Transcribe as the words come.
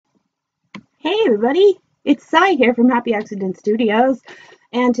Hey everybody, it's Sai here from Happy Accident Studios,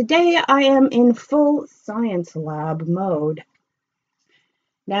 and today I am in full science lab mode.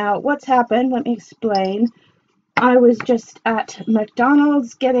 Now, what's happened? Let me explain. I was just at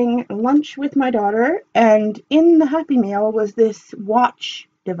McDonald's getting lunch with my daughter, and in the Happy Meal was this watch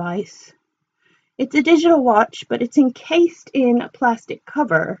device. It's a digital watch, but it's encased in a plastic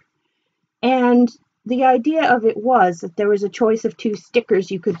cover, and the idea of it was that there was a choice of two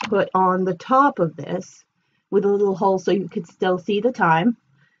stickers you could put on the top of this with a little hole so you could still see the time.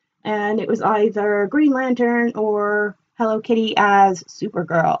 And it was either Green Lantern or Hello Kitty as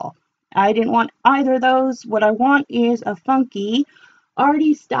Supergirl. I didn't want either of those. What I want is a funky,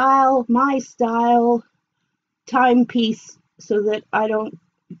 arty style, my style timepiece so that I'm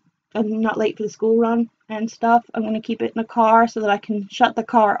not late for the school run and stuff. I'm going to keep it in the car so that I can shut the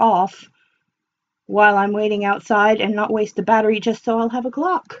car off while I'm waiting outside and not waste the battery just so I'll have a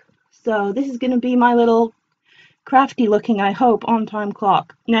clock. So this is going to be my little crafty looking, I hope, on time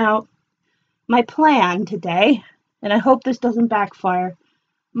clock. Now, my plan today, and I hope this doesn't backfire,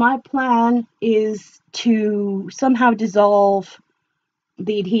 my plan is to somehow dissolve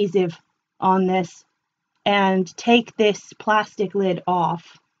the adhesive on this and take this plastic lid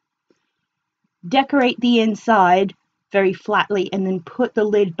off, decorate the inside very flatly, and then put the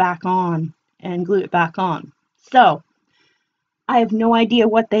lid back on and glue it back on. So, I have no idea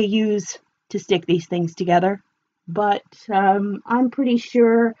what they use to stick these things together, but I'm pretty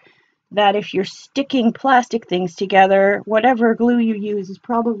sure that if you're sticking plastic things together, whatever glue you use is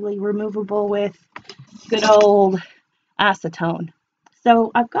probably removable with good old acetone.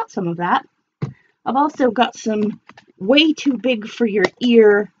 So I've got some of that. I've also got some way too big for your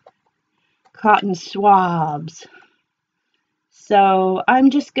ear cotton swabs. So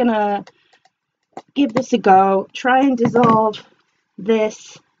I'm just gonna give this a go, try and dissolve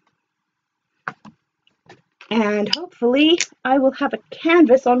this, and hopefully I will have a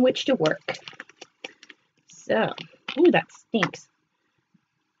canvas on which to work. So, ooh, that stinks.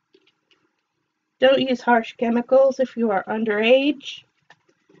 Don't use harsh chemicals if you are underage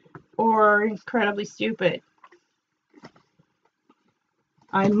or incredibly stupid.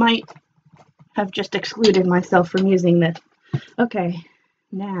 I might have just excluded myself from using this. Okay,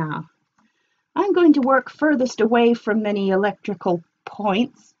 now I'm going to work furthest away from many electrical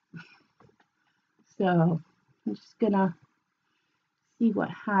points. So I'm just gonna see what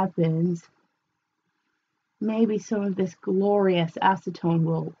happens. Maybe some of this glorious acetone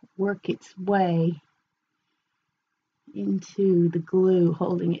will work its way into the glue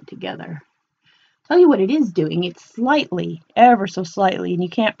holding it together. Tell you what it is doing, it's slightly, ever so slightly, and you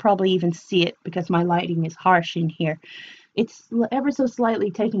can't probably even see it because my lighting is harsh in here. It's ever so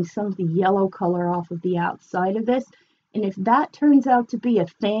slightly taking some of the yellow color off of the outside of this, and if that turns out to be a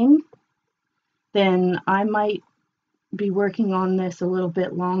thing, then I might be working on this a little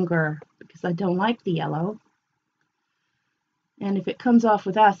bit longer because I don't like the yellow. And if it comes off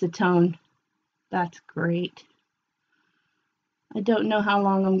with acetone, that's great. I don't know how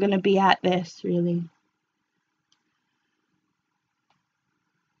long I'm going to be at this, really.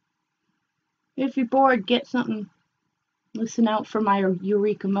 If you're bored, get something. Listen out for my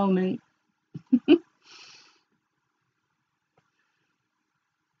eureka moment.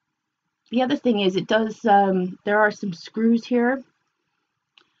 The other thing is, there are some screws here,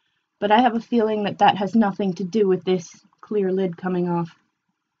 but I have a feeling that that has nothing to do with this clear lid coming off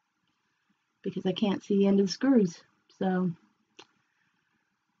because I can't see the end of the screws. So,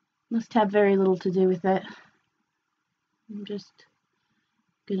 must have very little to do with it. I'm just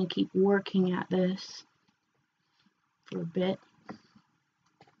gonna keep working at this for a bit.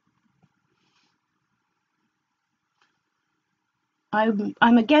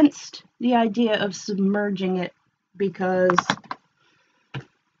 I'm against the idea of submerging it because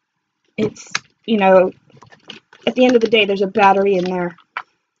it's, at the end of the day, there's a battery in there.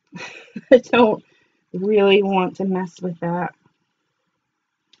 I don't really want to mess with that.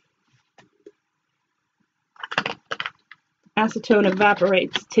 Acetone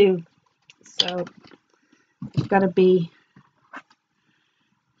evaporates too, so I've got to be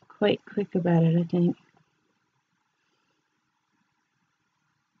quite quick about it, I think.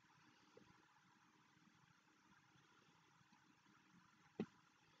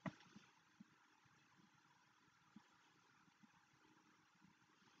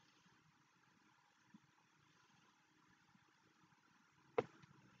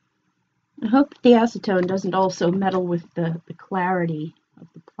 I hope the acetone doesn't also meddle with the clarity of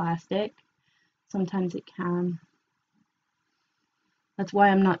the plastic. Sometimes it can. That's why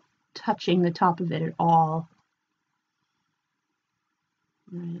I'm not touching the top of it at all.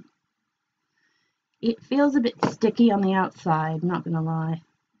 Right. It feels a bit sticky on the outside, not gonna lie.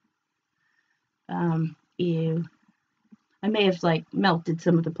 Ew. I may have like melted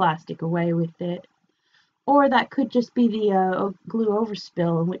some of the plastic away with it. Or that could just be the glue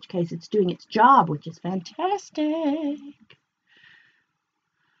overspill, in which case it's doing its job, which is fantastic.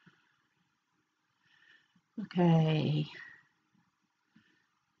 Okay.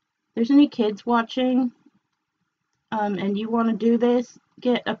 If there's any kids watching, and you want to do this,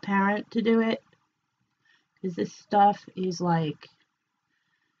 get a parent to do it, because this stuff is like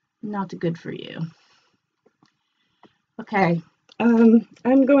not good for you. Okay,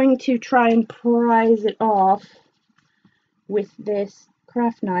 I'm going to try and prise it off with this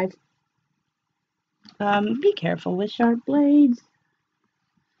craft knife. Be careful with sharp blades.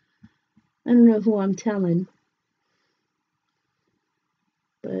 I don't know who I'm telling,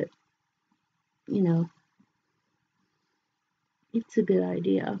 but you know, it's a good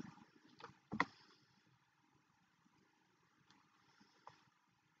idea.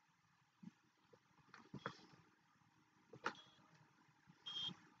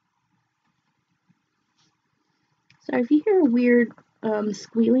 So if you hear a weird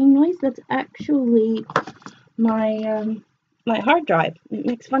squealing noise, that's actually my my hard drive. It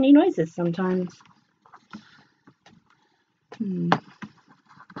makes funny noises sometimes.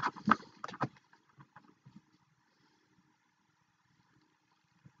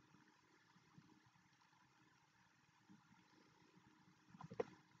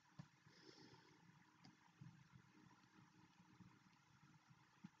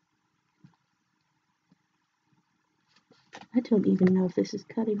 I don't even know if this is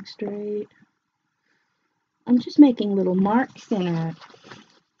cutting straight. I'm just making little marks in it.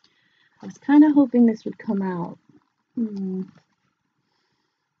 I was kind of hoping this would come out.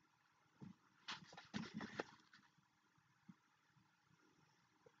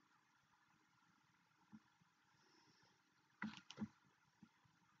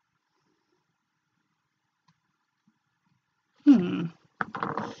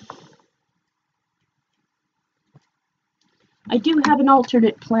 I do have an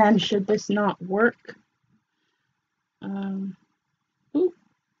alternate plan should this not work.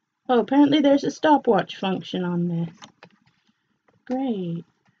 Oh, apparently there's a stopwatch function on this. Great.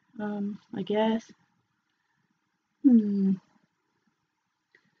 I guess. Now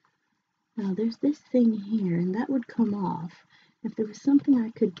there's this thing here, and that would come off. If there was something I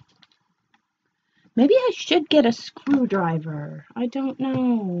could... Maybe I should get a screwdriver. I don't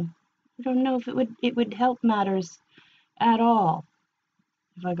know. I don't know if it would help matters at all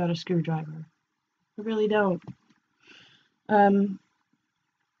if I got a screwdriver. I really don't.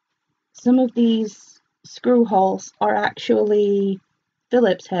 Some of these screw holes are actually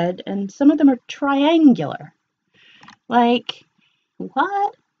Phillips head, and some of them are triangular. Like,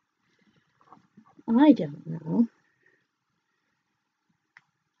 what? I don't know.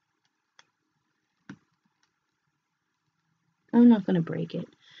 I'm not going to break it.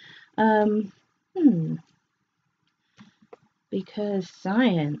 Because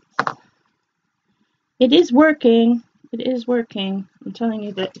science. It is working. It is working. I'm telling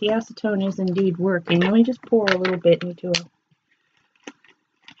you that the acetone is indeed working. Let me just pour a little bit into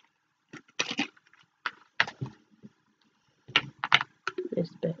this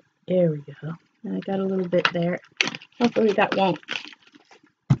bit. There we go. And I got a little bit there. Hopefully that won't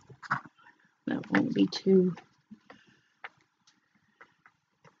be too...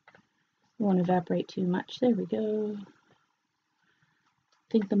 won't evaporate too much. There we go. I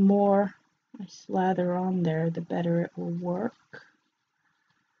think the more I slather on there, the better it will work.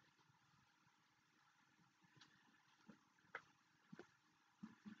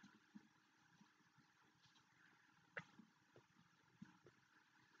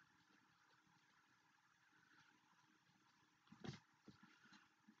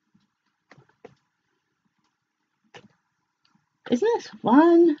 Isn't this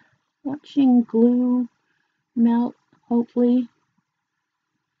fun? Watching glue melt, hopefully.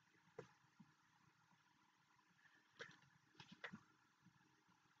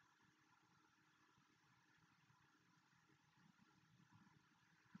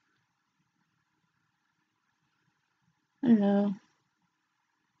 I don't know.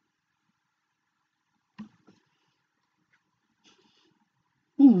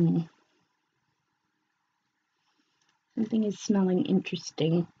 Something is smelling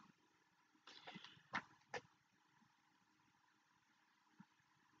interesting.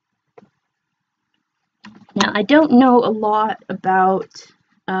 Now, I don't know a lot about,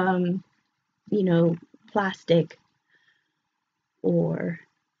 you know, plastic or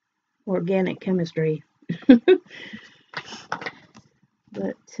organic chemistry.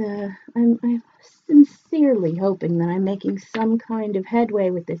 But I'm sincerely hoping that I'm making some kind of headway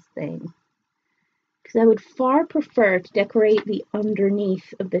with this thing. Because I would far prefer to decorate the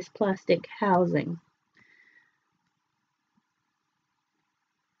underneath of this plastic housing.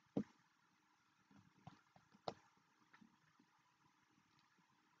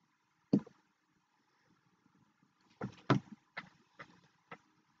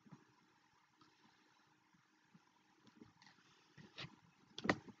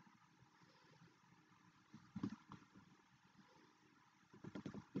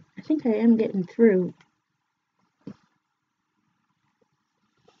 I think I am getting through.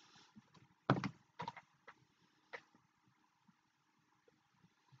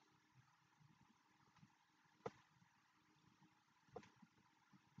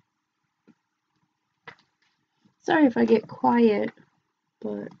 Sorry if I get quiet,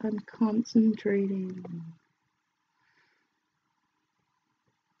 but I'm concentrating.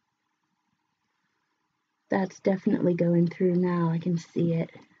 That's definitely going through now. I can see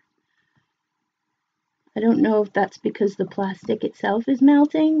it. I don't know if that's because the plastic itself is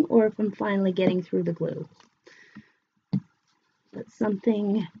melting or if I'm finally getting through the glue. But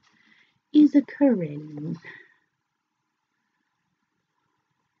something is occurring.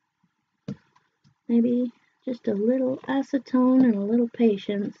 Maybe just a little acetone and a little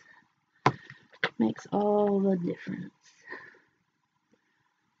patience makes all the difference.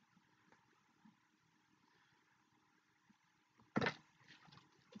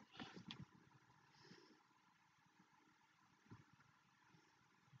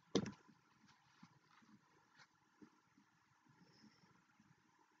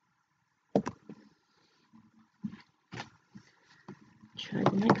 Try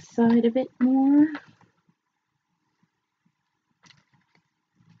the next side a bit more.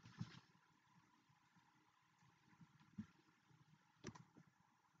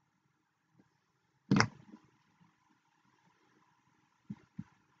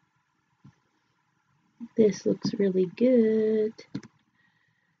 This looks really good.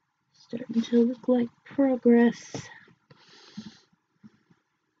 Starting to look like progress.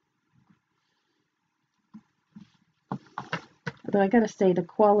 Although I gotta say, the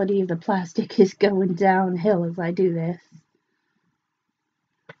quality of the plastic is going downhill as I do this.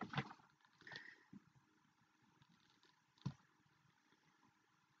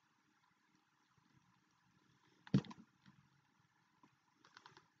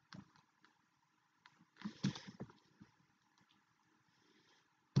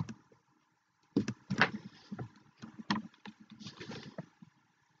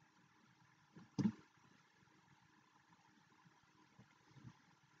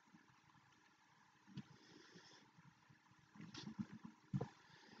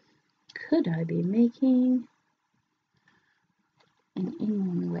 Could I be making an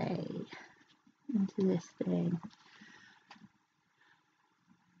inway into this thing?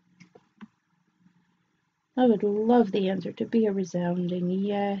 I would love the answer to be a resounding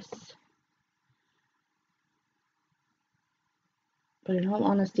yes. But in all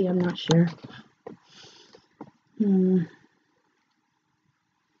honesty, I'm not sure. Just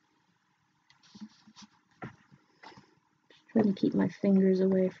trying to keep my fingers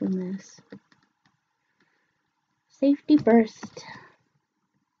away from this. Safety first.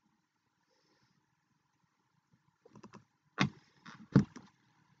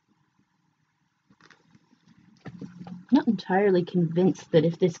 Not entirely convinced that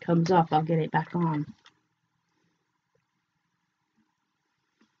if this comes off, I'll get it back on.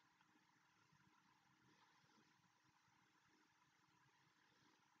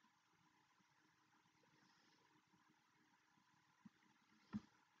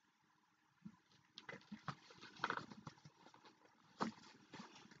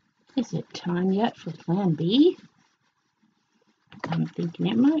 Is it time yet for plan B? I'm thinking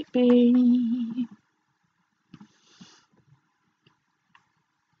it might be.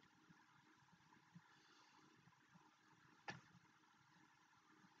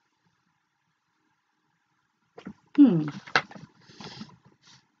 What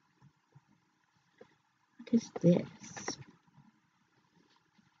is this?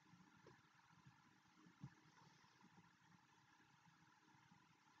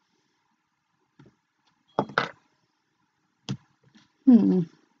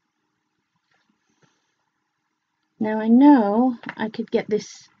 Now I know I could get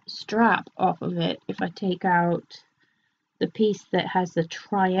this strap off of it if I take out the piece that has the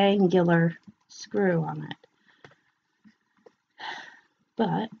triangular screw on it.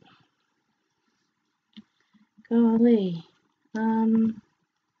 But, golly,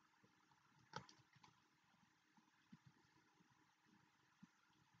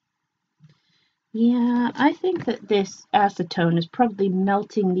 Yeah, I think that this acetone is probably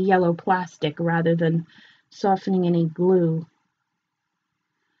melting the yellow plastic rather than softening any glue.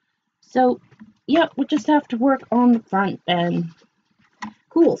 So, yep, we'll just have to work on the front then.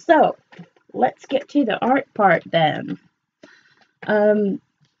 Cool, so let's get to the art part then.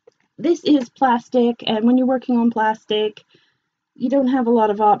 This is plastic, and when you're working on plastic, you don't have a lot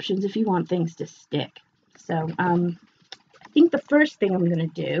of options if you want things to stick. So, I think the first thing I'm going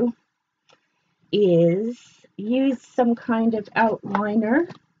to do is use some kind of outliner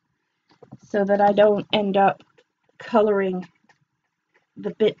so that I don't end up coloring the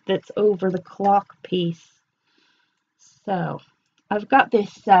bit that's over the clock piece. So I've got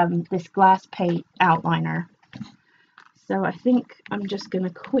this this glass paint outliner. So I think I'm just going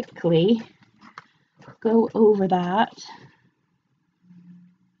to quickly go over that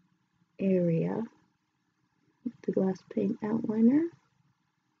area with the glass paint outliner.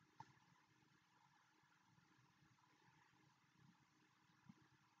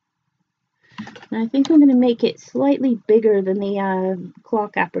 And I think I'm going to make it slightly bigger than the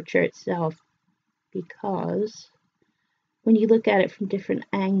clock aperture itself, because when you look at it from different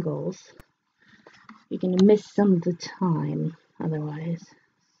angles, you're going to miss some of the time otherwise.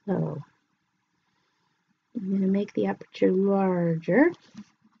 So I'm going to make the aperture larger.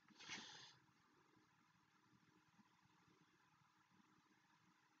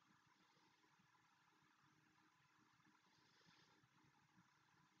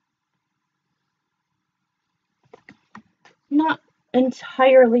 Not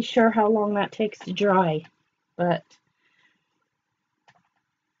entirely sure how long that takes to dry, but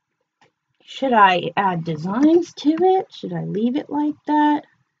should I add designs to it? Should I leave it like that?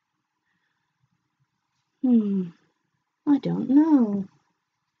 I don't know.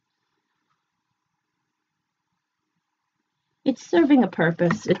 It's serving a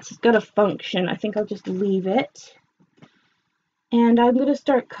purpose. It's got a function. I think I'll just leave it. And I'm going to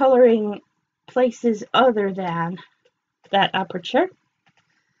start coloring places other than that aperture.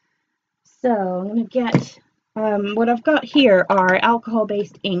 So I'm going to get, what I've got here are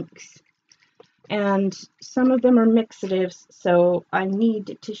alcohol-based inks. And some of them are mixatives, so I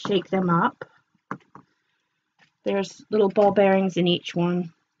need to shake them up. There's little ball bearings in each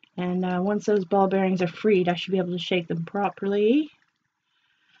one. And once those ball bearings are freed, I should be able to shake them properly.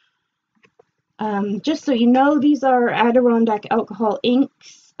 Just so you know, these are Adirondack alcohol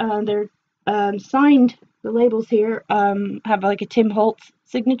inks. They're signed, the labels here have like a Tim Holtz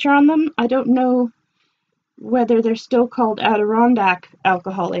signature on them. I don't know whether they're still called Adirondack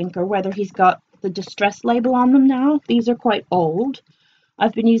alcohol ink or whether he's got the distress label on them now. These are quite old.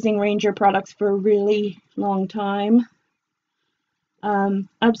 I've been using Ranger products for a really long time.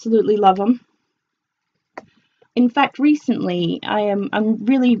 Absolutely love them. In fact, recently I'm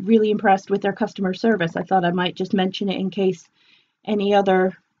really impressed with their customer service. I thought I might just mention it in case any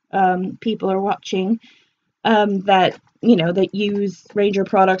other people are watching that that use Ranger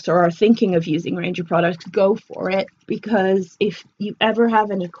products or are thinking of using Ranger products. Go for it, because if you ever have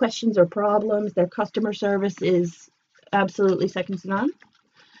any questions or problems, their customer service is absolutely second to none.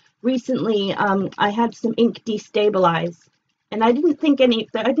 Recently, I had some ink destabilize, and I didn't think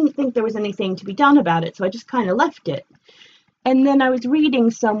there was anything to be done about it, so I just kind of left it. And then I was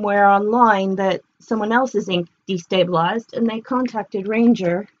reading somewhere online that someone else's ink destabilized, and they contacted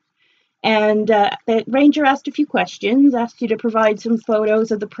Ranger. And the Ranger asked a few questions, asked you to provide some photos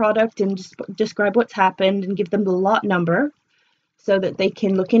of the product and just describe what's happened and give them the lot number so that they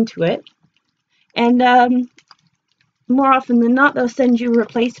can look into it. And more often than not, they'll send you a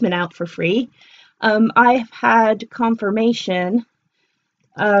replacement out for free. I've had confirmation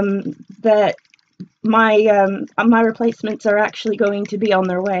that my replacements are actually going to be on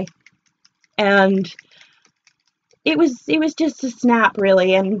their way, and it was just a snap,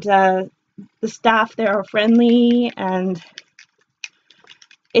 really. And the staff there are friendly, and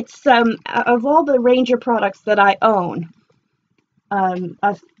it's of all the Ranger products that I own,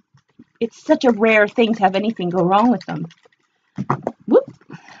 it's such a rare thing to have anything go wrong with them. Whoop.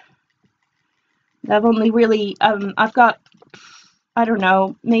 I've only really I've got, I don't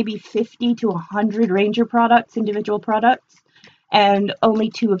know, maybe 50 to 100 Ranger products, individual products, and only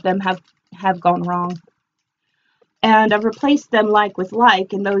 2 of them have gone wrong. And I've replaced them like with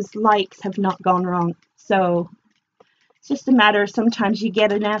like, and those likes have not gone wrong. So it's just a matter of sometimes you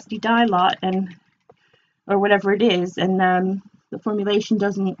get a nasty dye lot, and or whatever it is, and the formulation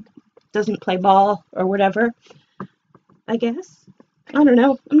doesn't play ball or whatever. I guess, I don't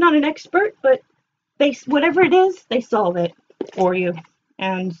know. I'm not an expert, but whatever it is, they solve it for you,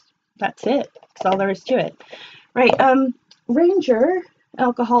 and that's it. That's all there is to it. Right. Ranger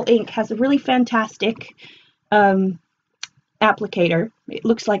alcohol ink has a really fantastic applicator. It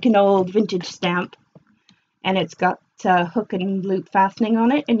looks like an old vintage stamp, and it's got hook and loop fastening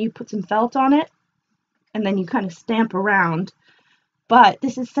on it, and you put some felt on it, and then you kind of stamp around. But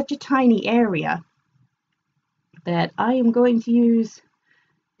this is such a tiny area that I am going to use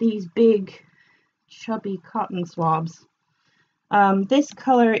these big chubby cotton swabs. This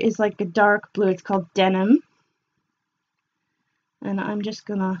color is like a dark blue. It's called Denim, and I'm just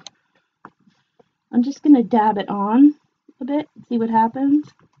gonna dab it on a bit, see what happens.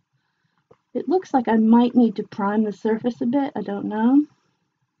 It looks like I might need to prime the surface a bit, I don't know.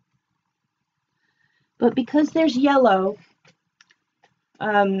 But because there's yellow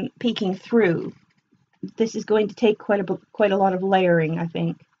peeking through, this is going to take quite a lot of layering, I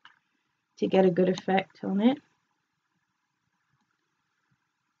think, to get a good effect on it.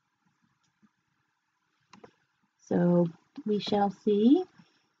 So we shall see.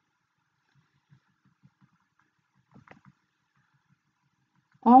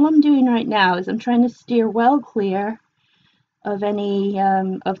 All I'm doing right now is I'm trying to steer well clear of any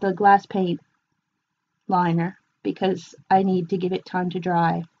of the glass paint liner, because I need to give it time to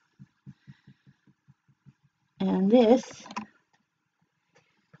dry. And this,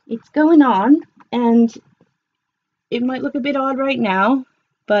 it's going on, and it might look a bit odd right now,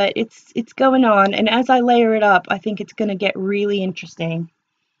 but it's going on, and as I layer it up, I think it's going to get really interesting.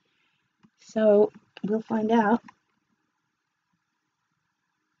 So we'll find out.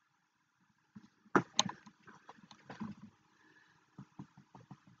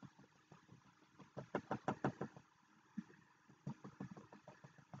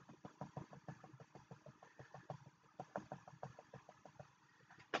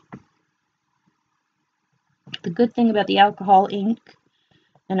 The good thing about the alcohol ink,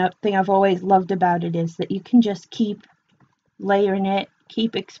 and a thing I've always loved about it, is that you can just keep layering it,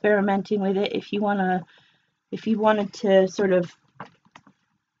 keep experimenting with it. If you wanted to sort of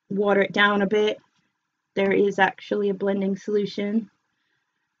water it down a bit, there is actually a blending solution,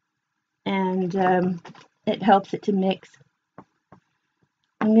 and it helps it to mix.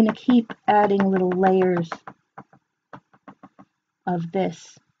 I'm going to keep adding little layers of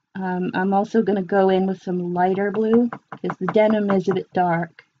this. I'm also going to go in with some lighter blue, because the denim is a bit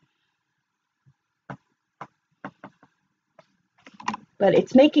dark. But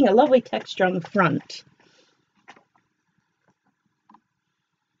it's making a lovely texture on the front.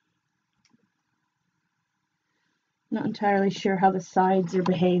 Not entirely sure how the sides are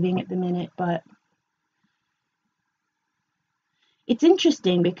behaving at the minute, but it's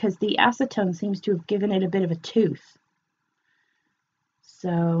interesting because the acetone seems to have given it a bit of a tooth.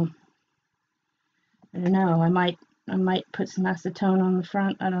 So I don't know, I might put some acetone on the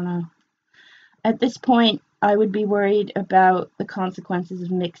front, I don't know. At this point, I would be worried about the consequences of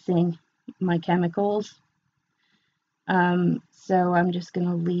mixing my chemicals. So I'm just going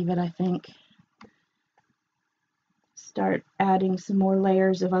to leave it, I think. Start adding some more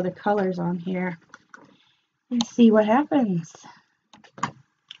layers of other colors on here and see what happens.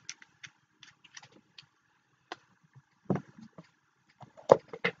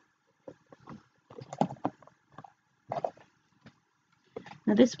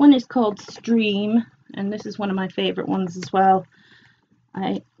 Now this one is called Stream, and this is one of my favorite ones as well.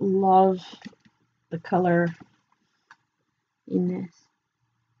 I love the color in this.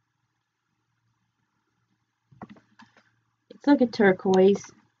 It's like a turquoise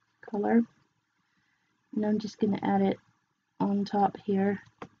color, and I'm just going to add it on top here.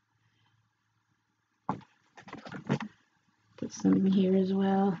 Put some here as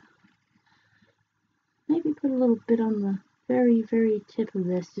well. Maybe put a little bit on the very, very tip of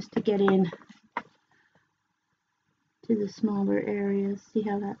this, just to get in to the smaller areas. See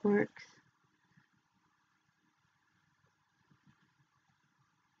how that works.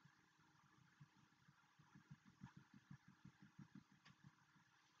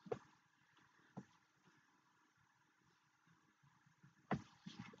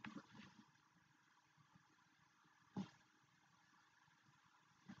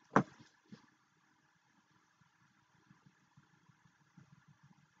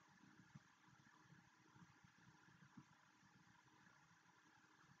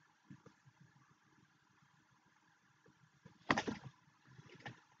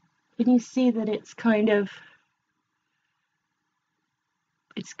 Can you see that it's kind of,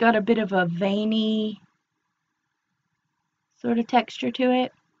 it's got a bit of a veiny sort of texture to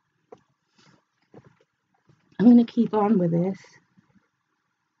it? I'm going to keep on with this.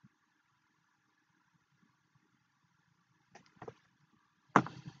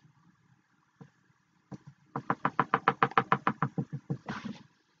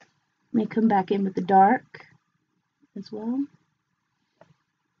 May come back in with the dark as well.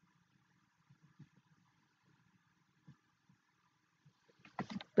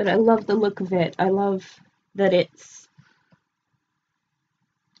 But I love the look of it. I love that it's,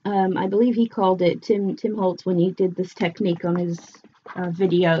 I believe he called it, Tim Holtz, when he did this technique on his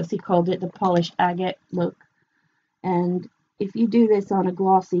videos, he called it the polished agate look. And if you do this on a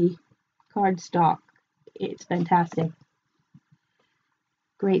glossy cardstock, it's fantastic.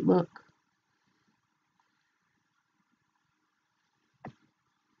 Great look.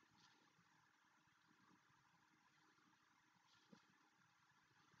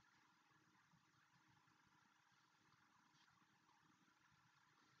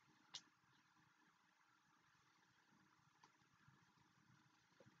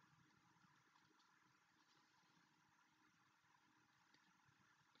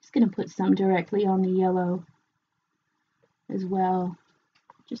 Just going to put some directly on the yellow as well,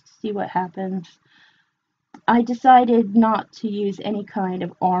 just to see what happens. I decided not to use any kind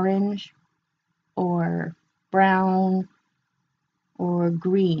of orange or brown or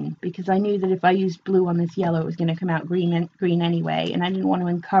green, because I knew that if I used blue on this yellow, it was going to come out green anyway, and I didn't want to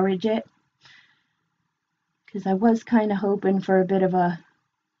encourage it, because I was kind of hoping for a bit of a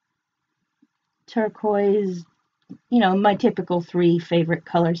turquoise, you know, my typical three favorite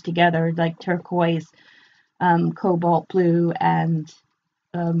colors together, like turquoise, cobalt blue, and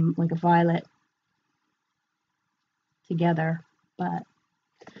like a violet together. But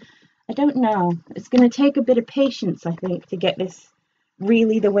I don't know. It's going to take a bit of patience, I think, to get this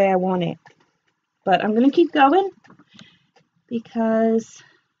really the way I want it. But I'm going to keep going because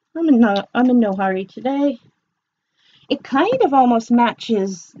I'm in no hurry today. It kind of almost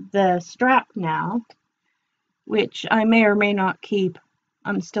matches the strap now, which I may or may not keep.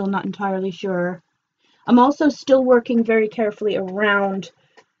 I'm still not entirely sure. I'm also still working very carefully around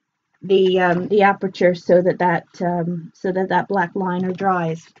the aperture so that that black liner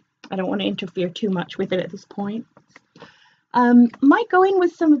dries. I don't want to interfere too much with it at this point. Might go in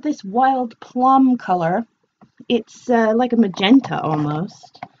with some of this wild plum color. It's like a magenta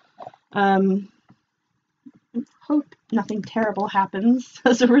almost. Hope nothing terrible happens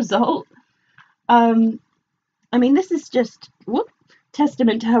as a result. I mean, this is just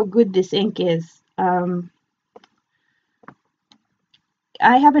testament to how good this ink is.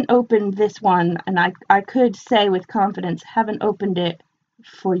 I haven't opened this one, and I could say with confidence, haven't opened it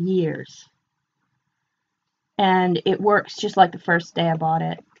for years. And it works just like the first day I bought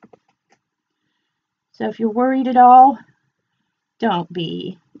it. So if you're worried at all, don't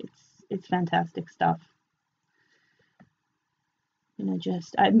be. It's fantastic stuff. And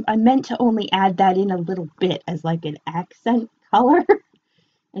I meant to only add that in a little bit as like an accent color.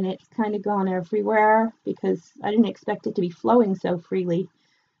 And it's kind of gone everywhere because I didn't expect it to be flowing so freely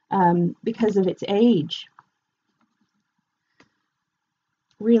because of its age.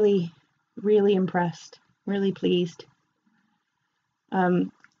 Really, really impressed, really pleased.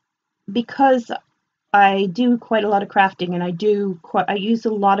 Because I do quite a lot of crafting and I use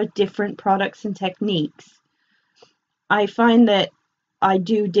a lot of different products and techniques. I find that I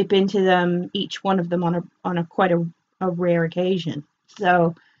do dip into them, each one of them on a quite a rare occasion.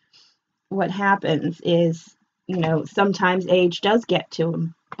 So what happens is, you know, sometimes age does get to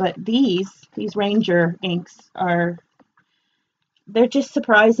them, but these Ranger inks they're just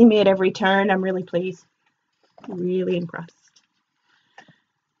surprising me at every turn. I'm really pleased, really impressed.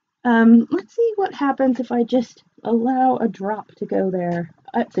 Let's see what happens if I just allow a drop to go there.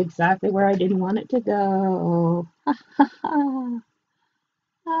 That's exactly where I didn't want it to go. Ha ha ha.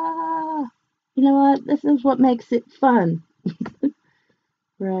 Ah, you know what? This is what makes it fun.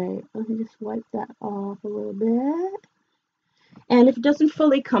 Right, let me just wipe that off a little bit. And if it doesn't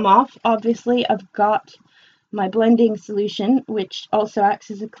fully come off, obviously I've got my blending solution, which also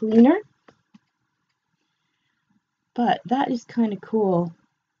acts as a cleaner. But that is kind of cool.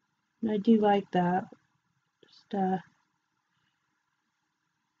 And I do like that. Just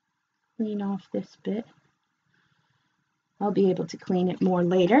clean off this bit. I'll be able to clean it more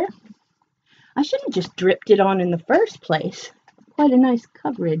later. I should have just dripped it on in the first place. Quite a nice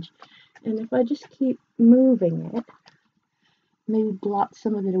coverage. And if I just keep moving it, maybe blot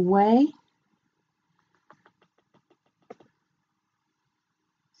some of it away.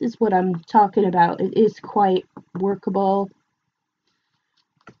 This is what I'm talking about. It is quite workable.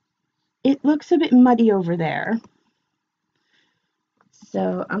 It looks a bit muddy over there.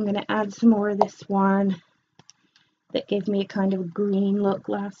 So I'm going to add some more of this one that gave me a kind of a green look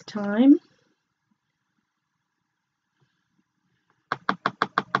last time.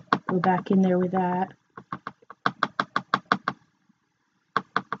 Go back in there with that.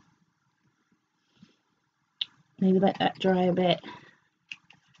 Maybe let that dry a bit.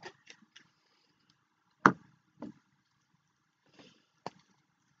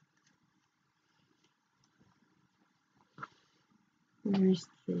 Where's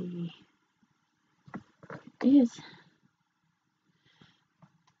the... It is.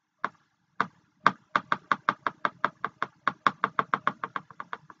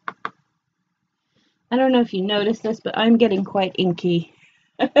 I don't know if you noticed this, but I'm getting quite inky.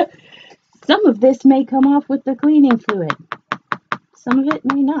 Some of this may come off with the cleaning fluid. Some of it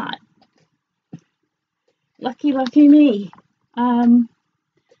may not. Lucky, lucky me.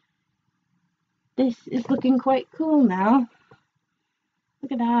 This is looking quite cool now.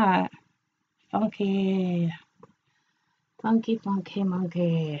 Look at that. Funky. Funky, funky,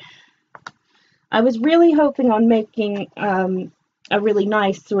 monkey. I was really hoping on making a really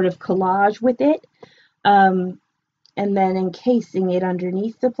nice sort of collage with it, and then encasing it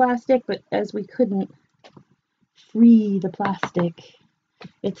underneath the plastic, but as we couldn't free the plastic,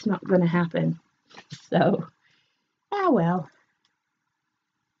 it's not going to happen. So, well.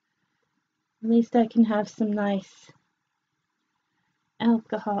 At least I can have some nice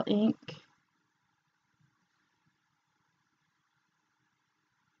alcohol ink.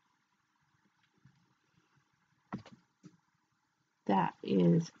 That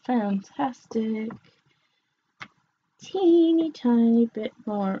is fantastic. Teeny tiny bit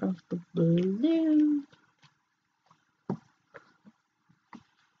more of the blue.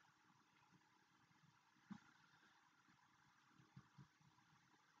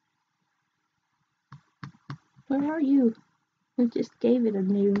 Where are you? I just gave it a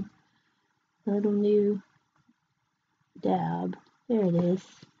little new dab. There it is.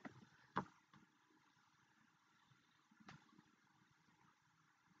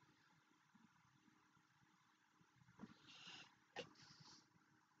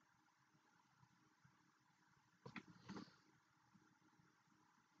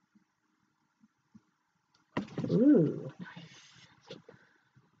 Ooh, nice.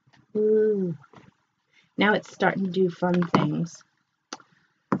 Ooh. Now it's starting to do fun things.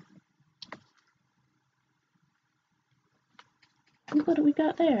 What do we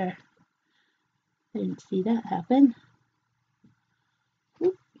got there? I didn't see that happen.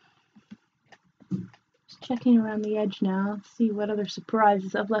 Oop. Just checking around the edge now, see what other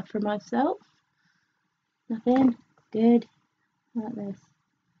surprises I've left for myself. Nothing? Good. How about this?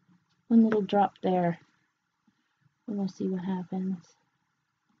 One little drop there. And we'll see what happens.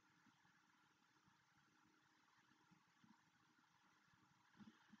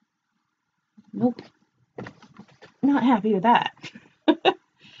 Nope. Not happy with that.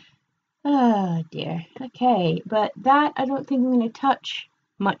 Oh dear. Okay, but that I don't think I'm going to touch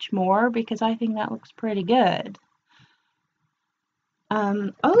much more because I think that looks pretty good.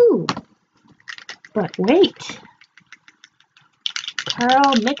 Oh, but wait.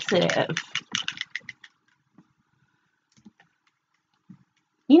 Pearl Mixative.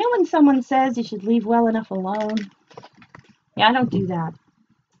 You know when someone says you should leave well enough alone? Yeah, I don't do that.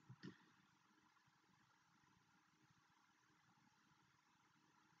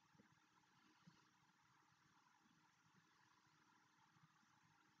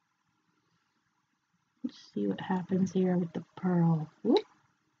 Let's see what happens here with the pearl. Whoop.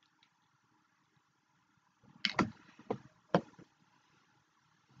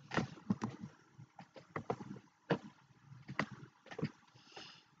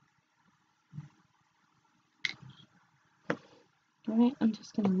 Alright, I'm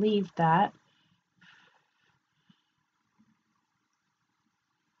just going to leave that.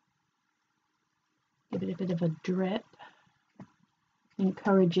 Give it a bit of a drip.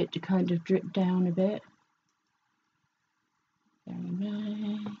 Encourage it to kind of drip down a bit. Very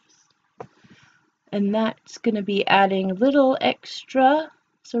nice. And that's going to be adding a little extra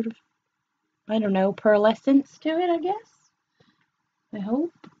sort of, I don't know, pearlescence to it, I guess. I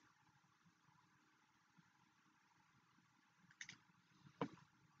hope.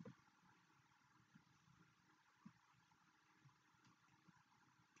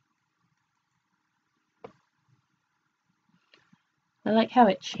 I like how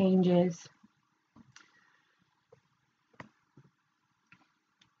it changes.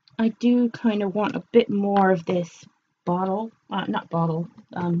 I do kind of want a bit more of this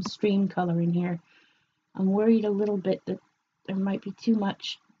stream color in here. I'm worried a little bit that there might be too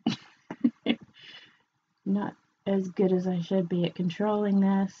much. Not as good as I should be at controlling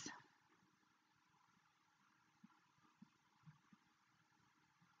this.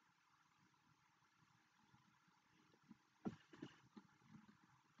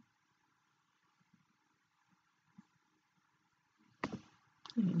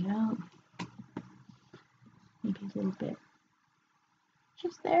 There we go. Maybe little bit.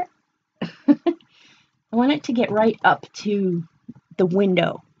 Just there. I want it to get right up to the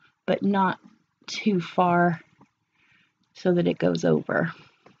window, but not too far so that it goes over.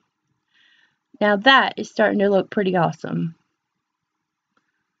 Now that is starting to look pretty awesome.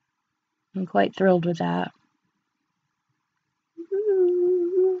 I'm quite thrilled with that.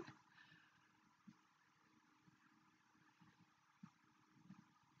 Ooh.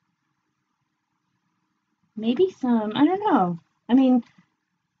 Maybe some, I don't know. I mean,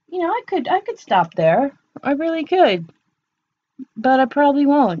 you know, I could stop there. I really could. But I probably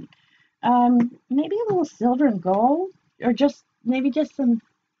won't. Maybe a little silver and gold, or just maybe just some,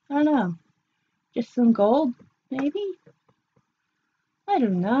 I don't know, just some gold, maybe? I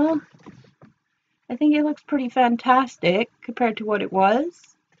don't know. I think it looks pretty fantastic compared to what it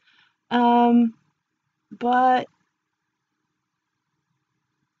was. But,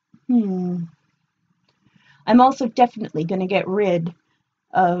 I'm also definitely going to get rid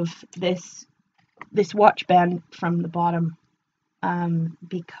of this watch band from the bottom,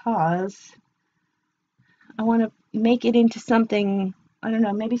 because I want to make it into something, I don't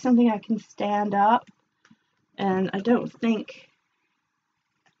know, maybe something I can stand up, and I don't think,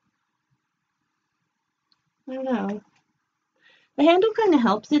 I don't know, the handle kind of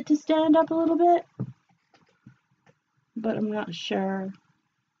helps it to stand up a little bit, but I'm not sure.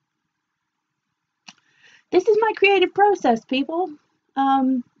 This is my creative process, people.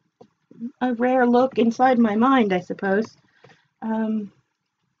 A rare look inside my mind, I suppose. I'm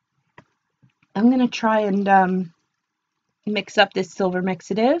going to try and mix up this silver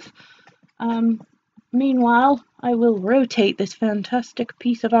mixative. Meanwhile, I will rotate this fantastic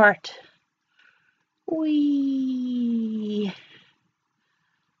piece of art. Whee!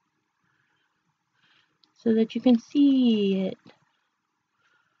 So that you can see it.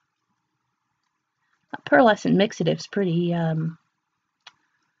 That pearlescent mixative's pretty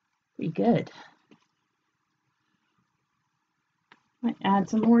good. Might add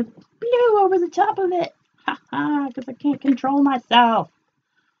some more blue over the top of it. Haha, because I can't control myself.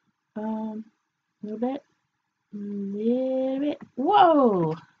 A little bit.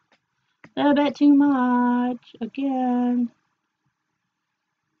 Whoa! A little bit too much. Again.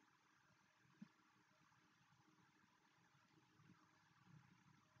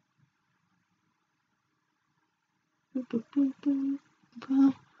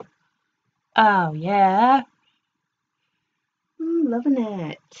 Oh, yeah. Loving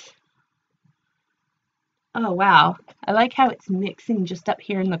it. Oh, wow. I like how it's mixing just up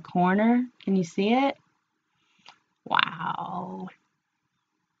here in the corner. Can you see it? Wow.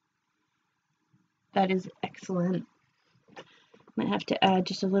 That is excellent. Might have to add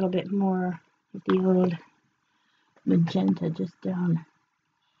just a little bit more of the old magenta just down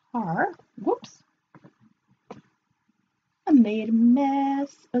here. Whoops. I made a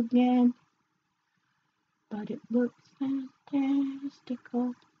mess again. But it looks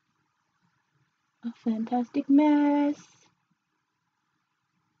fantastical. A fantastic mess.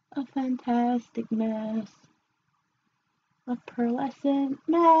 A fantastic mess. A pearlescent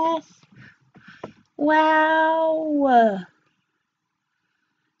mess. Wow.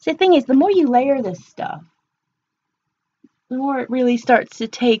 See, the thing is, the more you layer this stuff, the more it really starts to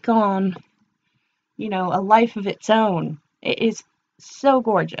take on, you know, a life of its own. It is so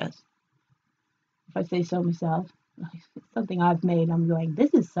gorgeous. If I say so myself. It's something I've made. I'm going,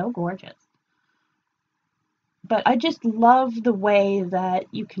 this is so gorgeous. But I just love the way that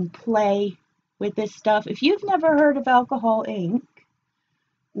you can play with this stuff. If you've never heard of alcohol ink,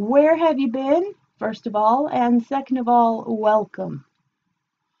 where have you been, first of all? And second of all, welcome.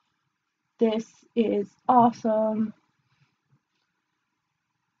 This is awesome.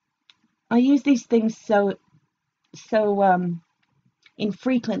 I use these things so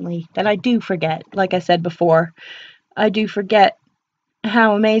infrequently that I do forget. Like I said before, I do forget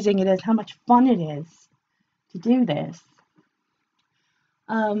how amazing it is, how much fun it is to do this.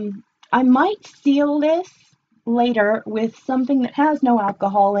 I might seal this later with something that has no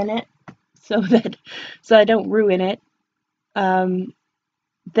alcohol in it, so I don't ruin it.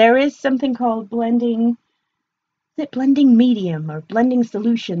 There is something called blending medium or blending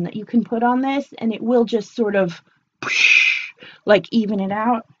solution that you can put on this, and it will just sort of like even it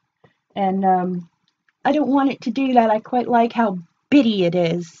out. And I don't want it to do that. I quite like how bitty it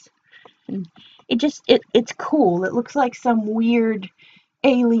is. And it's cool. It looks like some weird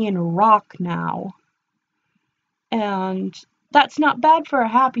alien rock now. And that's not bad for a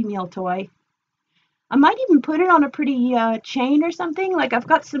Happy Meal toy. I might even put it on a pretty chain or something. Like I've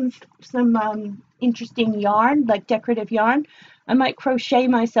got some interesting yarn, like decorative yarn. I might crochet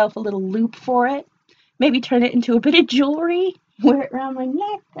myself a little loop for it. Maybe turn it into a bit of jewelry, wear it around my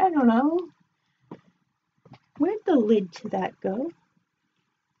neck. I don't know. Where'd the lid to that go?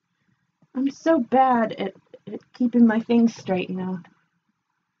 I'm so bad at keeping my things straight now.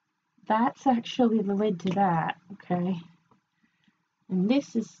 That's actually the lid to that, okay. And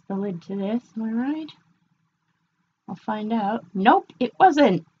this is the lid to this, am I right? I'll find out. Nope, it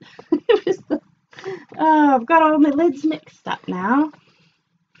wasn't. It was the... Oh, I've got all my lids mixed up now.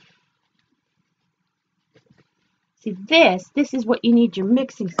 See, this is what you need your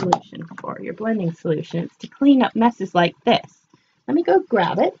mixing solution for, your blending solution. It's to clean up messes like this. Let me go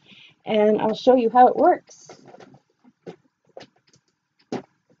grab it, and I'll show you how it works.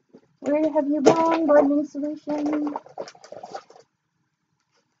 Where have you gone, blending solution?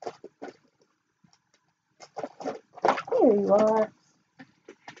 Here you are.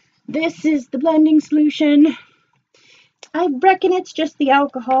 This is the blending solution. I reckon it's just the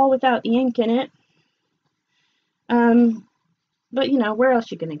alcohol without the ink in it. But you know, where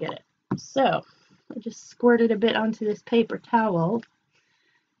else are you going to get it? So, I just squirted a bit onto this paper towel.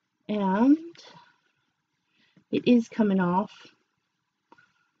 And it is coming off.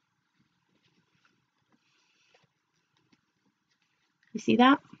 You see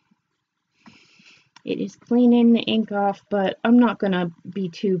that? It is cleaning the ink off, but I'm not going to be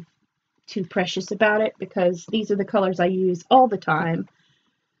too precious about it because these are the colors I use all the time.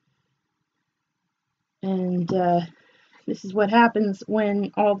 And this is what happens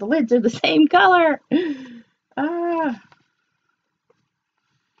when all the lids are the same color.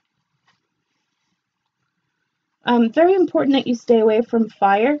 Very important that you stay away from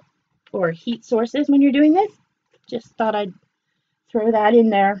fire or heat sources when you're doing this. Just thought I'd throw that in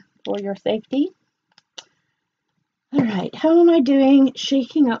there for your safety. Alright, how am I doing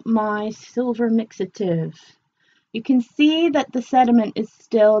shaking up my silver mixative? You can see that the sediment is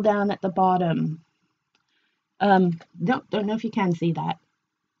still down at the bottom. Don't know if you can see that,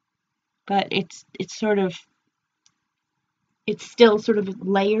 but it's still sort of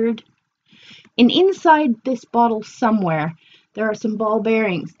layered. And inside this bottle somewhere, there are some ball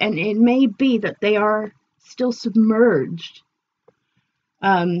bearings, and it may be that they are still submerged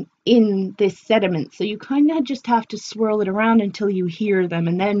in this sediment. So you kind of just have to swirl it around until you hear them,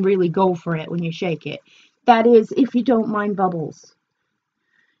 and then really go for it when you shake it. That is, if you don't mind bubbles.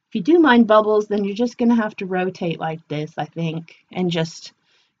 If you do mind bubbles, then you're just going to have to rotate like this, I think, and just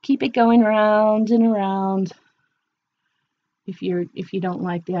keep it going around and around. If you don't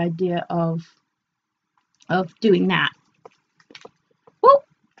like the idea of doing that. Oh,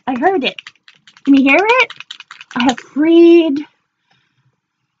 I heard it. Can you hear it? I have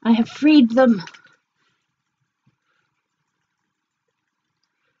freed them.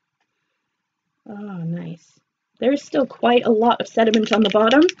 Oh, nice. There's still quite a lot of sediment on the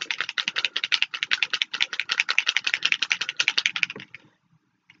bottom.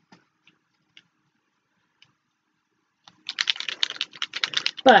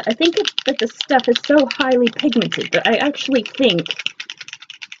 But I think that the stuff is so highly pigmented that I actually think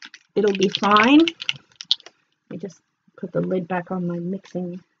it'll be fine. Let me just put the lid back on my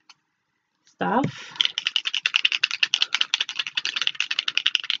mixing stuff.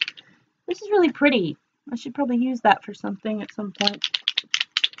 This is really pretty. I should probably use that for something at some point.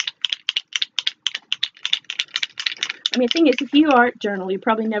 I mean, the thing is, if you art journal, you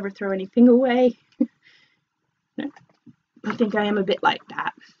probably never throw anything away. I think I am a bit like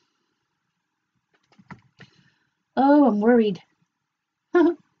that. Oh, I'm worried.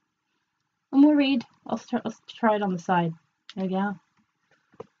 I'm worried. Let's try it on the side. There you go.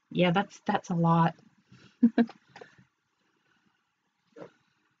 Yeah, that's a lot.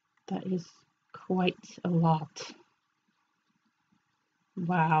 That is quite a lot.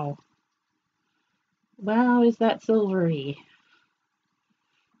 Wow. Wow, is that silvery?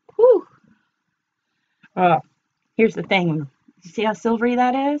 Whew. Oh, here's the thing. You see how silvery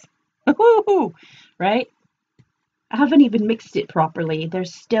that is? Right? I haven't even mixed it properly.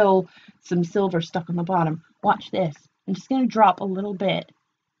 There's still some silver stuck on the bottom. Watch this. I'm just going to drop a little bit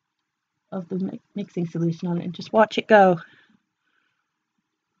of the mixing solution on it and just watch it go.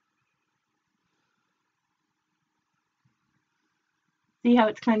 See how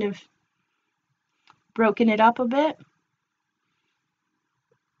it's kind of broken it up a bit?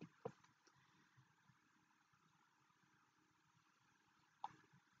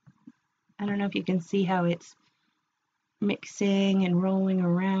 I don't know if you can see how it's mixing and rolling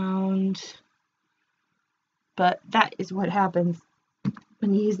around, but that is what happens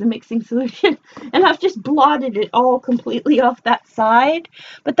when you use the mixing solution. And I've just blotted it all completely off that side,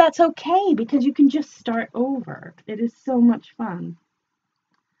 but that's okay because you can just start over. It is so much fun.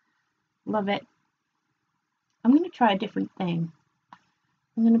 Love it. to try a different thing.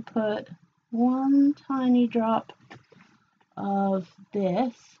 I'm going to put one tiny drop of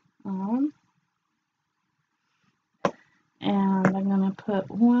this on, and I'm going to put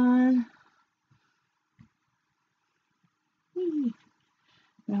one, and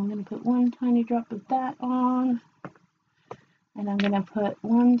I'm going to put one tiny drop of that on, and I'm going to put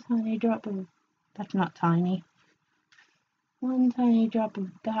one tiny drop of, that's not tiny, one tiny drop of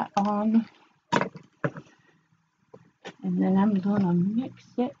that on, and then I'm going to mix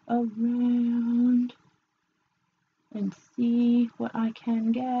it around and see what I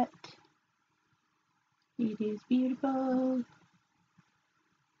can get. It is beautiful.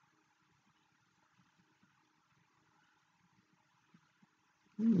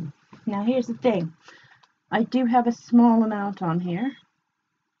 Now here's the thing. I do have a small amount on here.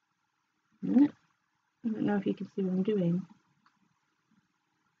 I don't know if you can see what I'm doing.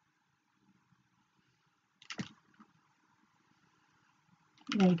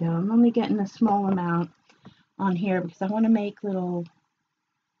 There you go. I'm only getting a small amount on here because I want to make little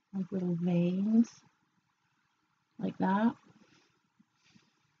veins like that.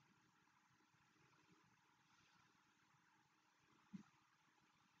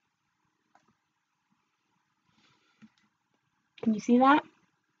 Can you see that?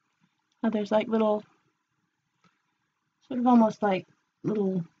 Oh, there's like little, sort of almost like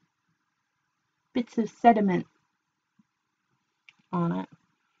little bits of sediment on it.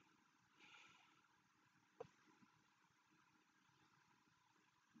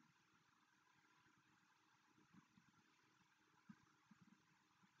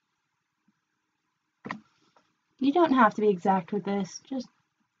 You don't have to be exact with this. Just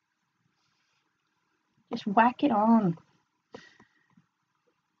whack it on.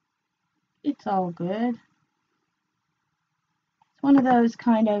 It's all good. It's one of those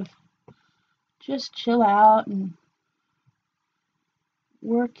kind of just chill out and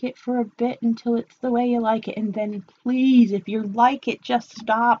work it for a bit until it's the way you like it, and then please, if you like it, just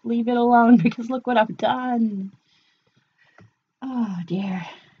stop, leave it alone, because look what I've done. Oh dear.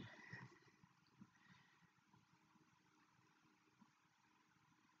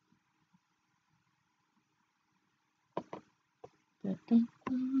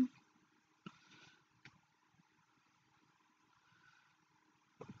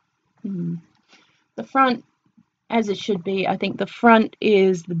 The front, as it should be, I think the front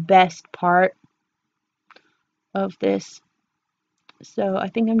is the best part of this, so I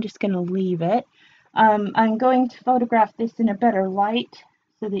think I'm just going to leave it. I'm going to photograph this in a better light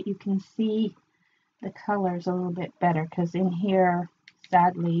so that you can see the colors a little bit better, because in here,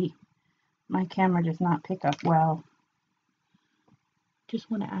 sadly, my camera does not pick up well.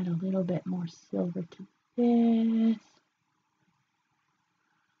 Just want to add a little bit more silver to this.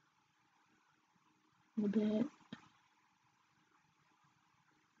 A little bit.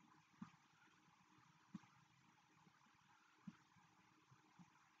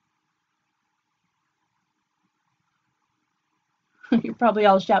 You're probably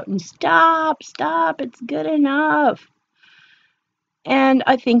all shouting, stop, stop, it's good enough. And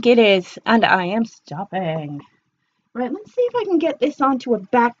I think it is, and I am stopping. Right, let's see if I can get this onto a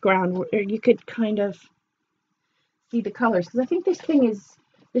background where you could kind of see the colors, because I think this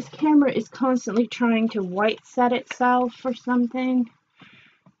camera is constantly trying to white set itself or something.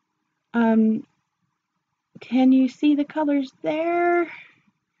 Can you see the colors there?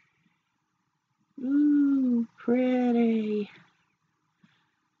 Ooh, pretty.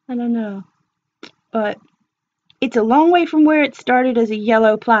 I don't know, but it's a long way from where it started as a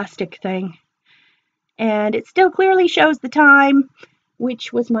yellow plastic thing, and it still clearly shows the time,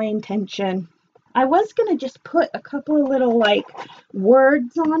 which was my intention. I was gonna just put a couple of little like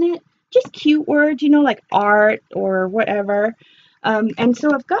words on it, just cute words, you know, like art or whatever. And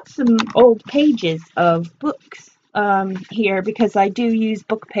so I've got some old pages of books here, because I do use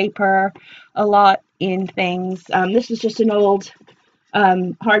book paper a lot in things. This is just an old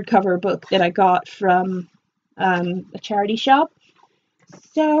hardcover book that I got from a charity shop.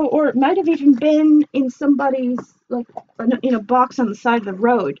 So, or it might have even been in somebody's, like, in a box on the side of the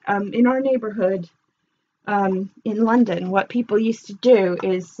road. In our neighborhood in London, what people used to do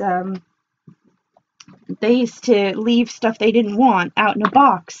is they used to leave stuff they didn't want out in a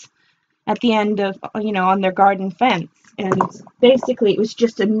box at the end of, you know, on their garden fence. And basically it was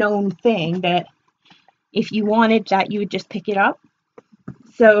just a known thing that if you wanted that, you would just pick it up.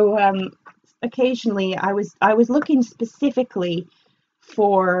 So occasionally I was looking specifically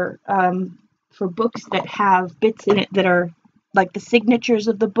for books that have bits in it that are like the signatures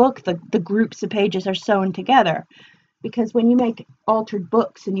of the book. The groups of pages are sewn together. because when you make altered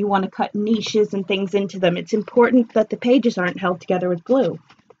books and you want to cut niches and things into them, it's important that the pages aren't held together with glue.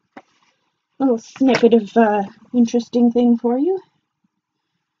 Little snippet of interesting thing for you.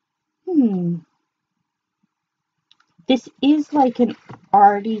 This is like an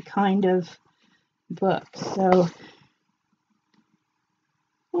arty kind of book, so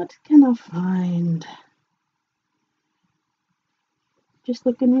what can I find? Just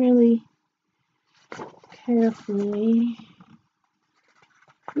looking really carefully.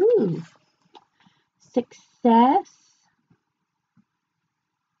 Ooh, success.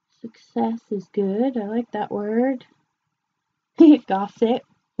 Success is good. I like that word. Gossip.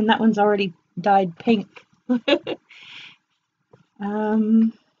 And that one's already dyed pink.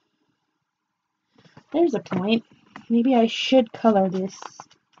 There's a point. Maybe I should color this.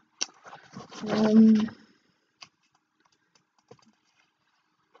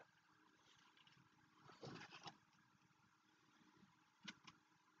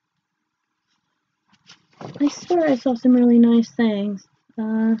 I swear I saw some really nice things.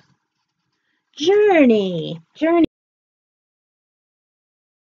 Journey.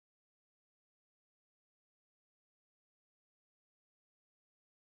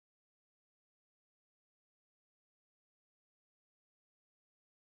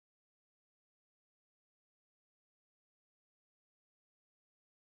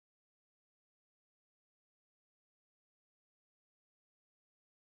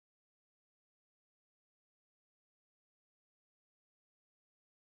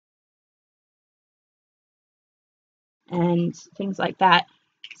 And things like that.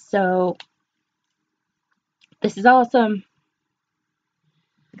 So this is awesome.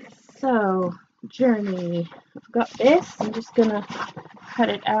 So journey. I've got this. I'm just gonna cut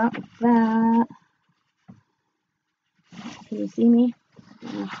it out like that. Can you see me?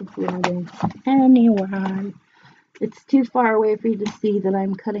 Anywhere. It's too far away for you to see that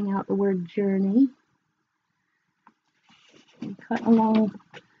I'm cutting out the word journey. And cut along.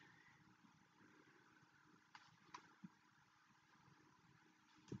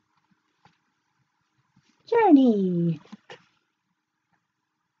 Journey.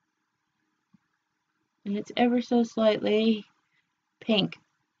 And it's ever so slightly pink,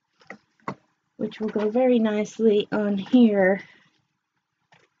 which will go very nicely on here.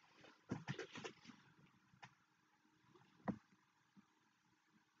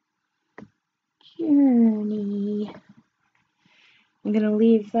 Journey. I'm going to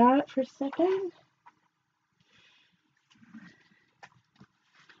leave that for a second.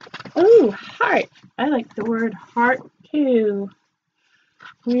 Ooh, heart. I like the word heart too.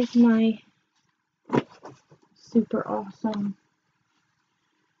 Where's my super awesome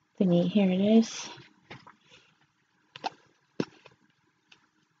thingy? Here it is.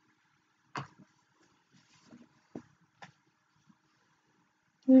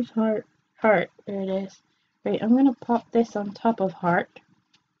 Where's heart? Heart. There it is. Right, I'm going to pop this on top of heart.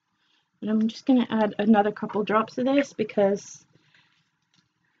 And I'm just going to add another couple drops of this because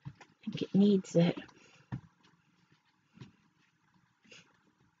I think it needs it.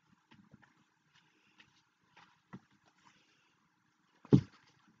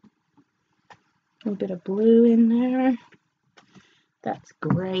 A bit of blue in there. That's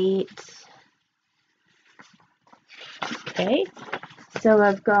great. Okay, so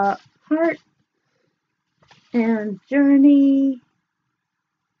I've got heart and journey.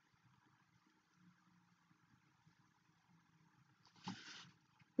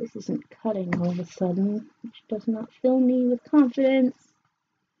 This isn't cutting all of a sudden, which does not fill me with confidence.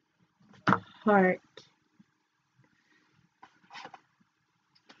 Heart.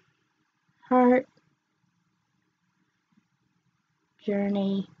 Heart.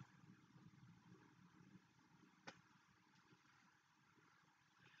 Journey.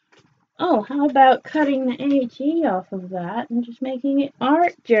 Oh, how about cutting the AG off of that and just making it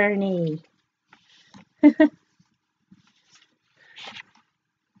art journey?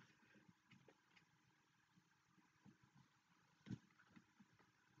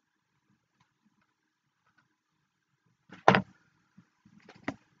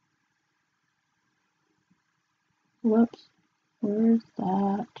 Whoops, where's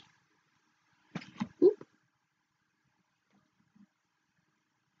that? Oop.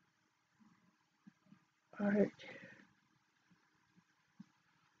 Art.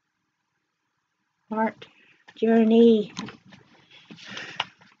 Art journey.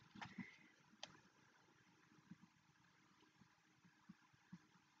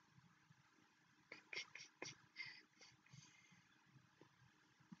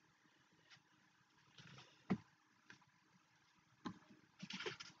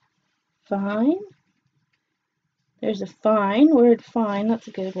 Fine. there's a fine word. Fine, that's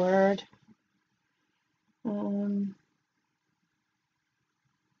a good word.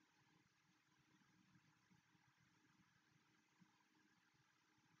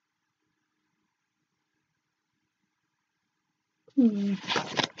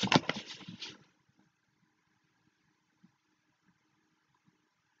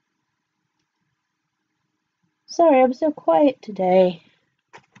 Sorry, I'm so quiet today.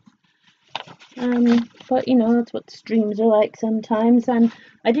 But you know, that's what streams are like sometimes, and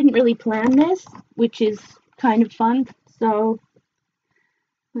I didn't really plan this, which is kind of fun. So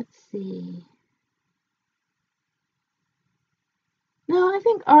let's see. No, I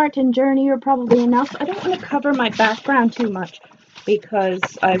think art and journey are probably enough. I don't want to cover my background too much because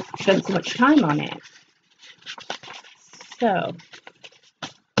I've spent so much time on it. So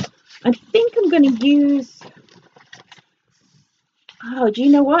I think I'm going to use, oh, do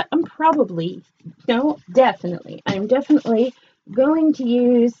you know what? I'm definitely going to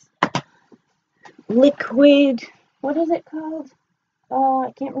use liquid, what is it called? Oh,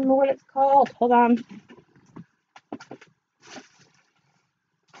 I can't remember what it's called. Hold on.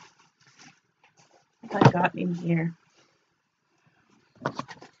 What I got in here.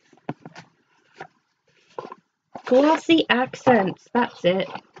 Glossy Accents, that's it.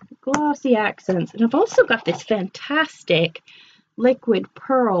 Glossy Accents. And I've also got this fantastic liquid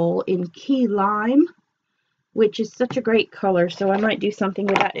pearl in key lime, which is such a great color, so I might do something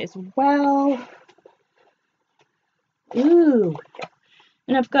with that as well. Ooh,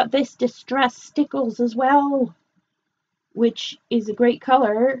 and I've got this Distress Stickles as well, which is a great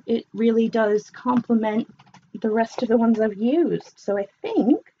color. It really does complement the rest of the ones I've used, so I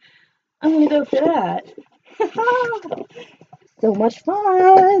think I'm going to go for that. So much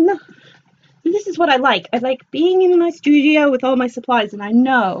fun! This is what I like. I like being in my studio with all my supplies, and I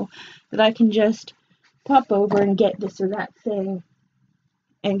know that I can just pop over and get this or that thing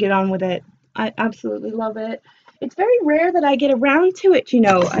and get on with it. I absolutely love it. It's very rare that I get around to it, you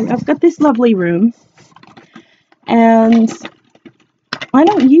know. I've got this lovely room, and I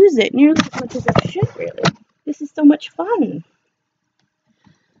don't use it nearly as much as I should, really. This is so much fun.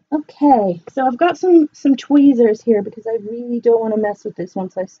 Okay, so I've got some tweezers here because I really don't want to mess with this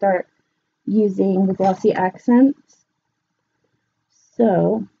once I start using the glossy accents.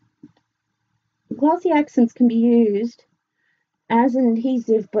 So, glossy accents can be used as an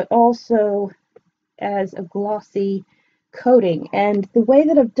adhesive, but also as a glossy coating. And the way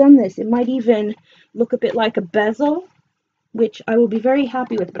that I've done this, it might even look a bit like a bezel, which I will be very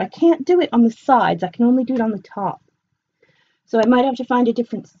happy with, but I can't do it on the sides. I can only do it on the top. So I might have to find a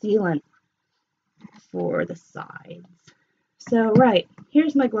different sealant for the sides. So, right,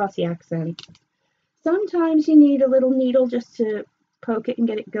 here's my glossy accent. Sometimes you need a little needle just to poke it and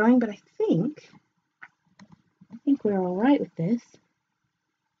get it going, but I think we're all right with this.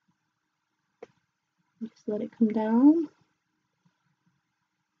 Just let it come down.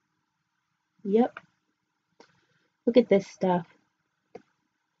 Yep. Look at this stuff.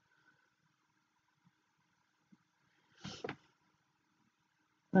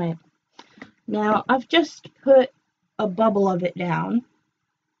 Right. Now, I've just put a bubble of it down.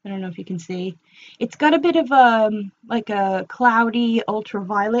 I don't know if you can see. It's got a bit of like a cloudy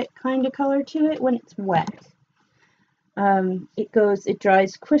ultraviolet kind of color to it when it's wet. It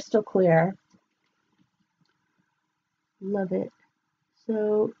dries crystal clear. Love it.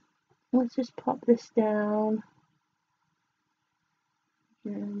 So let's just pop this down.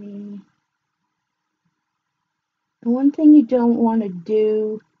 And one thing you don't want to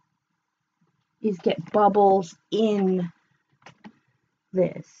do is get bubbles in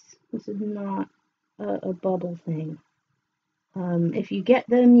this. This is not a bubble thing. If you get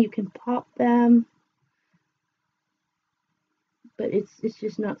them, you can pop them, but it's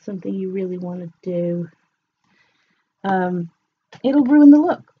just not something you really want to do. It'll ruin the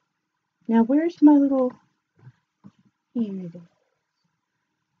look. Now, where's my little, here it is,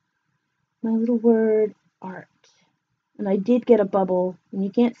 my little word art. And I did get a bubble, and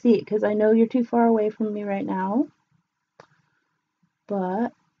you can't see it because I know you're too far away from me right now,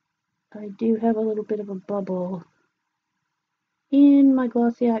 but I do have a little bit of a bubble in my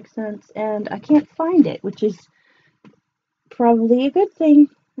glossy accents, and I can't find it, which is probably a good thing,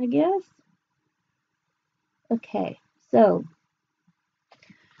 I guess. Okay, so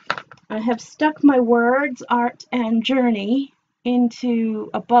I have stuck my words, art, and journey into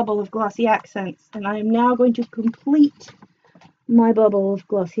a bubble of glossy accents, and I am now going to complete my bubble of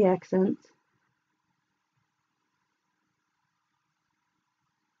glossy accents.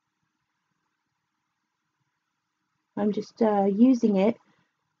 I'm just using it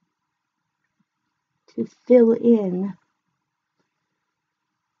to fill in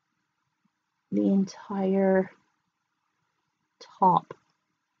the entire top.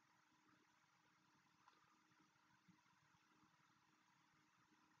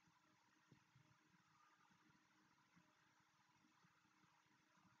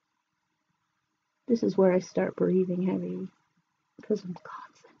 This is where I start breathing heavy because I'm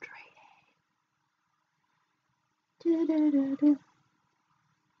concentrating.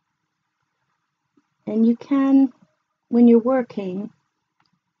 And you can, when you're working,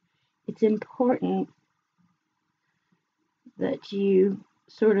 it's important that you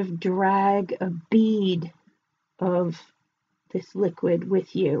sort of drag a bead of this liquid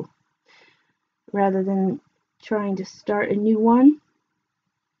with you rather than trying to start a new one.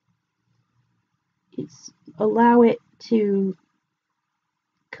 It's allow it to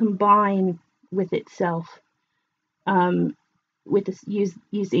combine with itself with this,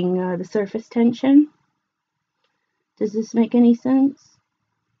 using the surface tension. Does this make any sense?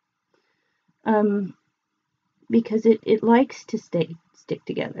 Because it likes to stick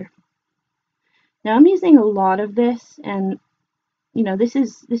together. Now I'm using a lot of this, and you know, this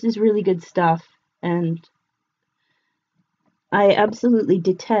is really good stuff, and I absolutely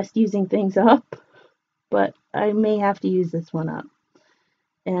detest using things up, but I may have to use this one up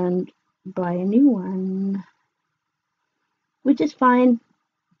and buy a new one, which is fine.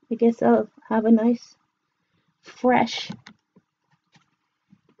 I guess I'll have a nice fresh.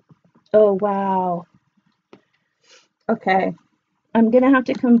 Oh wow. Okay, I'm gonna have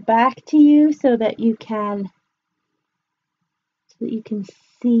to come back to you so that you can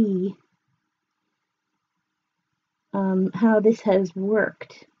see how this has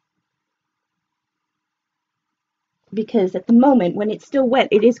worked. Because at the moment, when it's still wet,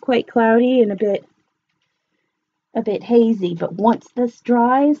 it is quite cloudy and a bit hazy. But once this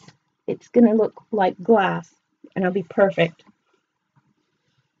dries, it's gonna look like glass, and it'll be perfect.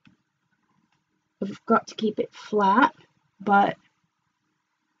 I've got to keep it flat, but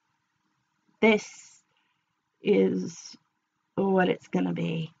this is what it's gonna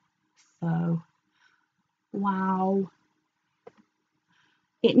be. So, wow.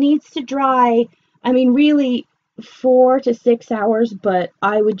 It needs to dry, I mean, really 4 to 6 hours, but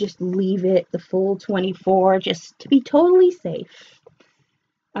I would just leave it the full 24 just to be totally safe.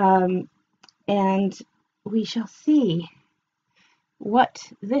 And we shall see what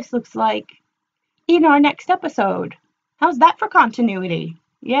this looks like in our next episode. How's that for continuity?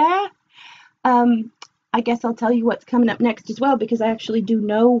 Yeah? I guess I'll tell you what's coming up next as well, because I actually do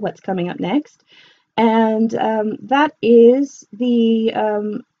know what's coming up next. And that is the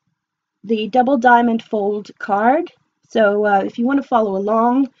double diamond fold card. So if you want to follow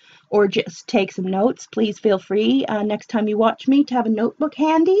along or just take some notes, please feel free next time you watch me to have a notebook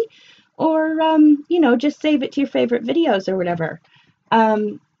handy, or you know, just save it to your favorite videos or whatever.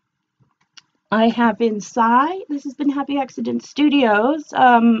 I have inside, this has been Happy Accident Studios,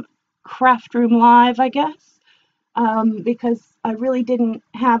 Craft Room Live, I guess, because I really didn't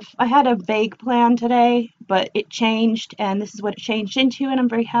have, I had a vague plan today, but it changed, and this is what it changed into, and I'm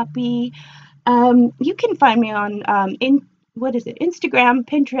very happy. You can find me on Instagram,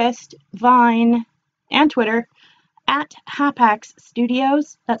 Pinterest, Vine, and Twitter at Hapax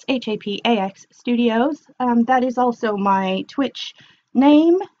Studios. That's HAPAX Studios. That is also my Twitch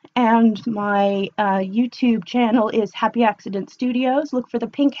name, and my YouTube channel is Happy Accident Studios. Look for the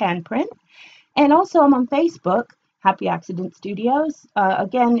pink handprint. And also I'm on Facebook, Happy Accident Studios.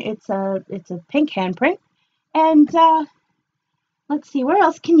 Again, it's a pink handprint. And let's see, where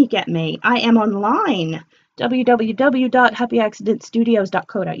else can you get me? I am online,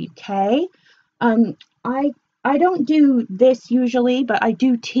 www.happyaccidentstudios.co.uk. I don't do this usually, but I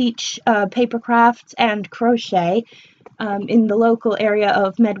do teach paper crafts and crochet in the local area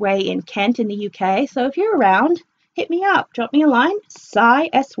of Medway in Kent in the UK. So if you're around, hit me up, drop me a line, sy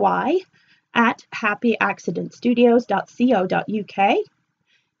at happyaccidentstudios.co.uk,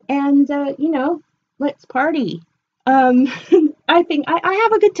 and you know, let's party. I think I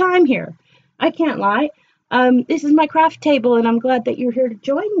have a good time here. I can't lie. This is my craft table, and I'm glad that you're here to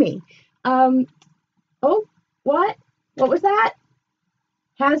join me. Oh, what? What was that?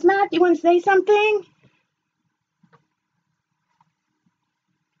 Hazmat, do you want to say something?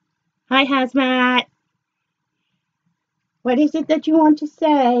 Hi, Hazmat. What is it that you want to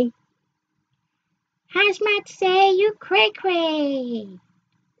say? Hazmat say you cray-cray.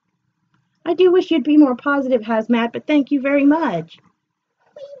 I do wish you'd be more positive, Hazmat, but thank you very much.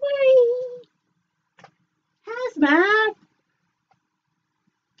 Hazmat!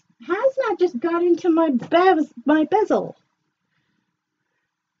 Hazmat just got into my bezel.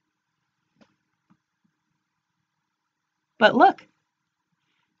 But look,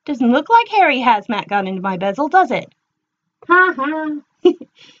 doesn't look like Harry Hazmat got into my bezel, does it? Ha ha!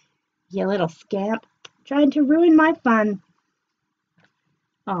 You little scamp, trying to ruin my fun.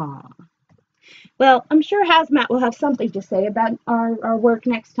 Aw. Well, I'm sure Hazmat will have something to say about our work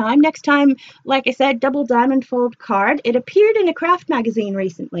next time. Next time, like I said, double diamond fold card. It appeared in a craft magazine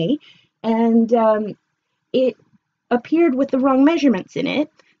recently, and it appeared with the wrong measurements in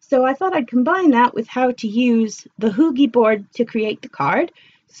it. So I thought I'd combine that with how to use the Hoogie board to create the card.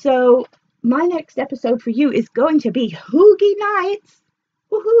 So my next episode for you is going to be Hoogie Nights.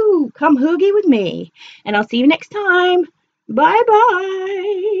 Woohoo! Come Hoogie with me. And I'll see you next time.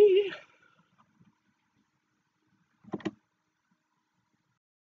 Bye-bye.